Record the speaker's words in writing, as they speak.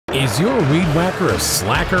Is your weed whacker a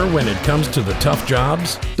slacker when it comes to the tough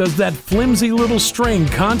jobs? Does that flimsy little string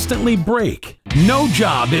constantly break? No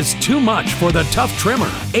job is too much for the Tough Trimmer.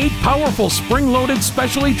 8 powerful spring-loaded,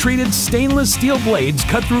 specially treated stainless steel blades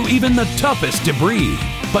cut through even the toughest debris,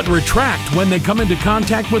 but retract when they come into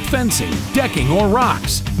contact with fencing, decking, or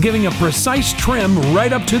rocks, giving a precise trim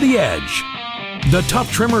right up to the edge. The Tough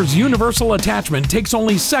Trimmer's universal attachment takes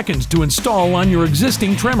only seconds to install on your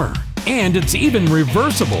existing trimmer. And it's even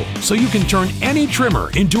reversible, so you can turn any trimmer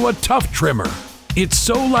into a tough trimmer. It's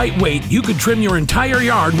so lightweight you could trim your entire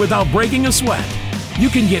yard without breaking a sweat. You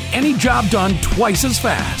can get any job done twice as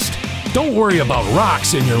fast. Don't worry about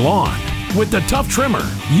rocks in your lawn. With the Tough Trimmer,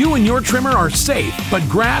 you and your trimmer are safe, but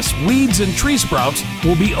grass, weeds, and tree sprouts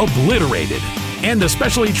will be obliterated. And the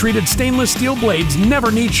specially treated stainless steel blades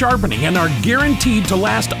never need sharpening and are guaranteed to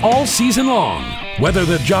last all season long. Whether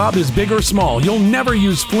the job is big or small, you'll never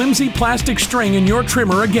use flimsy plastic string in your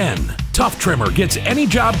trimmer again. Tough Trimmer gets any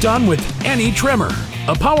job done with any trimmer.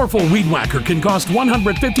 A powerful weed whacker can cost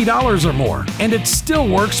 $150 or more, and it still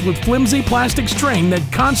works with flimsy plastic string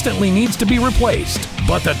that constantly needs to be replaced.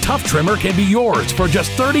 But the Tough Trimmer can be yours for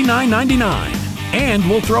just $39.99. And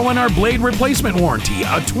we'll throw in our blade replacement warranty,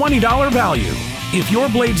 a $20 value. If your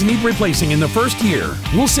blades need replacing in the first year,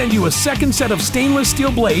 we'll send you a second set of stainless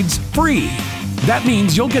steel blades free. That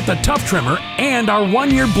means you'll get the Tough Trimmer and our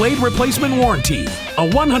 1-year blade replacement warranty, a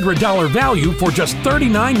 $100 value for just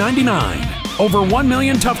 $39.99. Over 1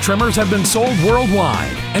 million Tough Trimmers have been sold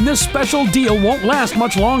worldwide, and this special deal won't last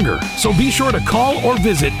much longer. So be sure to call or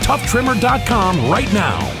visit ToughTrimmer.com right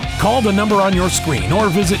now. Call the number on your screen or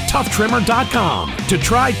visit ToughTrimmer.com to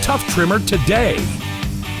try Tough Trimmer today.